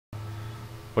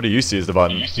What do you see as the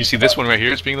button? You see this one right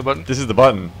here as being the button? This is the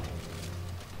button.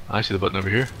 I see the button over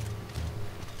here.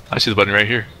 I see the button right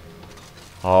here.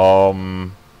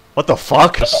 What the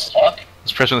fuck? Let's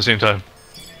press it at the same time.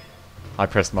 I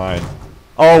pressed mine.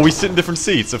 Oh, we sit in different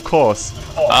seats, of course.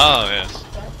 Oh, yes.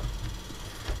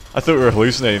 I thought we were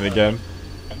hallucinating again.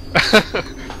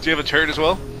 Do you have a turret as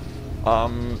well?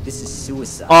 This is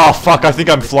suicide. Oh fuck, I think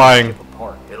I'm flying.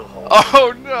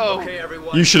 Oh no! Okay,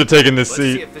 everyone. You should have taken this Let's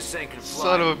see seat. if this thing can fly.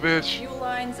 Son of a bitch. Fuel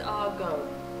lines are go.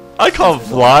 I can't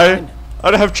fly.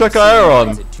 I don't have check air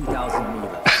on. 2,000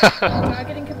 meters.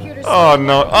 Targeting computer. Oh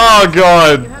no. Oh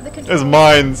god. There's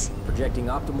mines. Projecting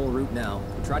optimal route now.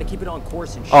 We'll try to keep it on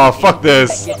course and shoot Oh fuck anything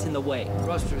this. that gets in the way.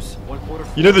 Thrusters, 1/4.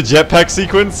 You know the jetpack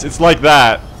sequence? It's like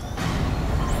that.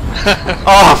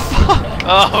 Oh fuck.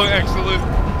 Oh, excellent.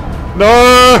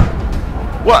 No!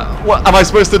 What? Am I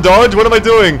supposed to dodge? What am I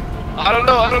doing? I don't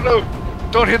know.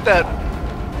 Don't hit that.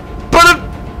 But it...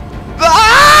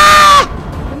 Ah!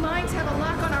 The mines have a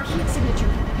lock on our heat signature.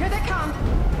 Here they come.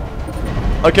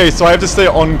 Okay, so I have to stay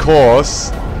on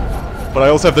course, but I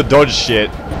also have to dodge shit.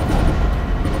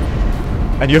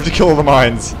 And you have to kill all the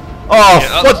mines. Oh,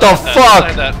 Yeah, what the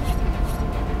fuck? That.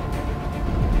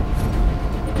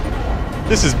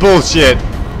 This is bullshit.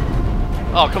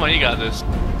 Oh, come on, you got this.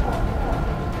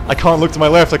 I can't look to my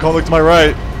left, I can't look to my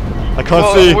right. I can't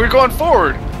Well, see. we're going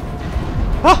forward.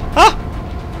 Ah, ah.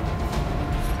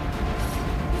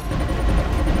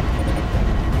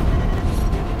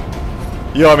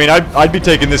 Yo, I mean, I'd be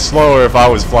taking this slower if I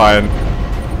was flying.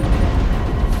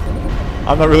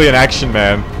 I'm not really an action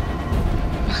man.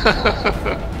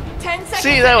 10 seconds.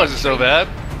 See, that wasn't so bad.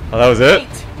 Oh, that was it?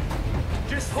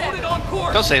 Just hold it on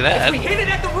course. Don't say that. We hit it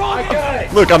at the wrong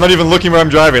time. Look, I'm not even looking where I'm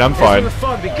driving, I'm fine. Here's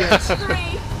where the fun begins.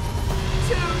 3,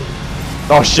 2.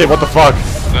 Oh shit, what the fuck?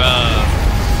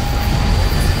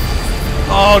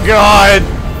 Oh god!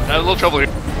 I had a little trouble here.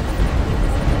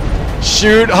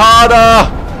 Shoot harder!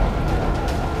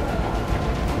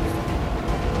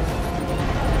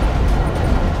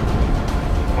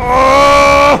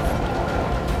 Oh!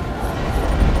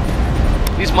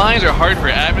 These mines are hard for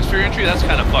atmosphere entry. That's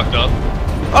kind of fucked up.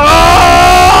 Oh!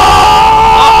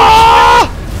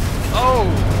 Oh!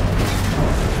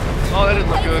 Oh, that didn't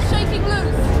look good. Shaking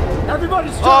loose.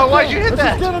 Everybody's Oh, why'd you hit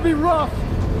that? It's gonna be rough.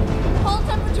 Hold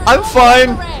temperature. I'm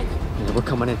fine. We're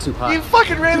coming in too hot. You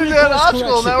fucking ran into that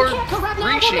obstacle. Now we're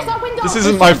reaching. This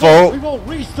isn't my fault. We won't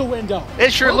reach the window.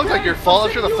 It sure looked like your fault.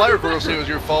 I'm sure the flight recorder will say it was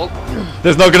your fault.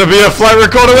 There's not gonna be a flight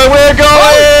recorder where we're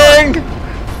going!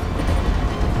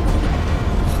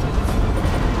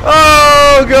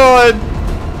 Oh god!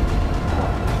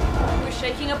 We're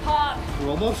shaking apart.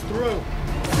 We're almost through.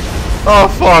 Oh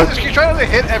fuck. Just keep trying to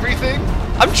hit everything.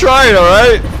 I'm trying,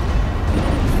 alright?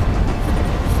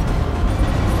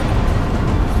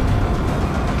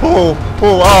 Pull up,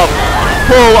 pull up,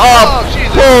 Oh,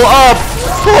 Jesus. pull up,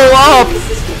 pull up!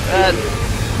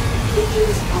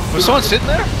 Was someone sitting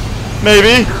there?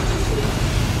 Maybe.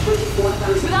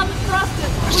 Without the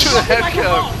thrusters. Just do the head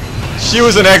count. She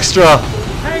was an extra.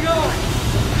 Hang on.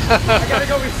 I gotta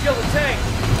go reskill the tank.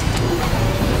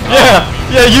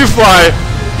 Yeah, you fly.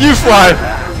 You fly.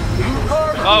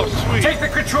 Oh, sweet. Take the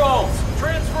controls.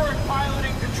 Transferring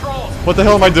piloting controls. What the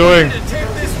hell am I doing? To tape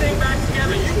this thing back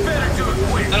together, you better do it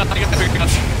quick. I got the figured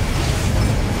out.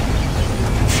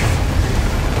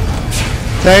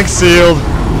 Tank sealed.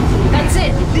 That's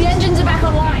it. The engines are back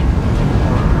online.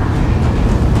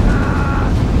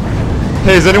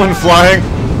 Hey, is anyone flying?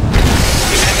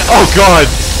 Oh god.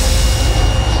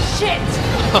 Shit.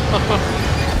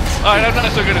 Alright, I'm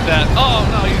not so good at that. Oh,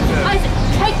 no, he's dead. Isaac,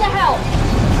 take the helm.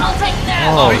 I'll take that.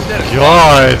 Oh, he's dead.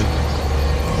 God.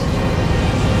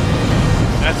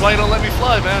 That's why you don't let me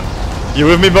fly, man. You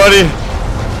with me, buddy?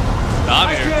 Nah,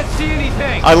 I'm here. Can't see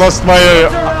anything. I lost my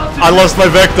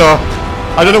vector.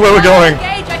 I don't know where we're going.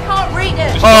 Gage, I can't read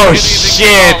it. Just Oh don't hit anything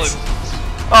shit! solid.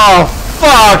 Oh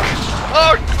fuck!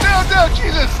 Oh, no,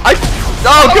 Jesus!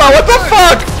 Oh god, what the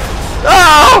fuck?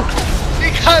 Oh! He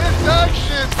got his dog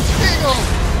shit. Beagle.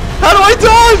 How do I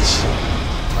dodge?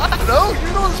 I don't know.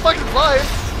 You know this fucking flying.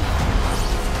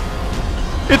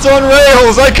 It's on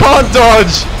rails. I can't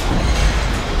dodge.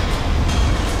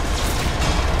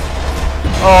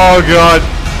 Oh god.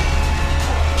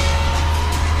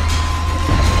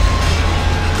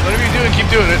 Whatever you're doing, keep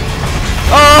doing it.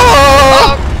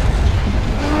 Oh!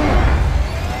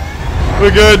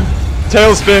 We're good.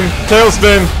 Tailspin.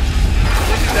 Tailspin.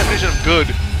 What's the definition of good?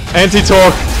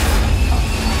 Anti-torque.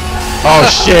 Oh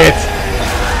shit.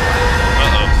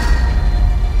 Uh-oh.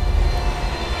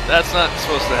 That's not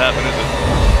supposed to happen, is it?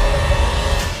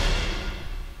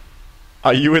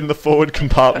 Are you in the forward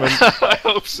compartment? I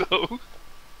hope so.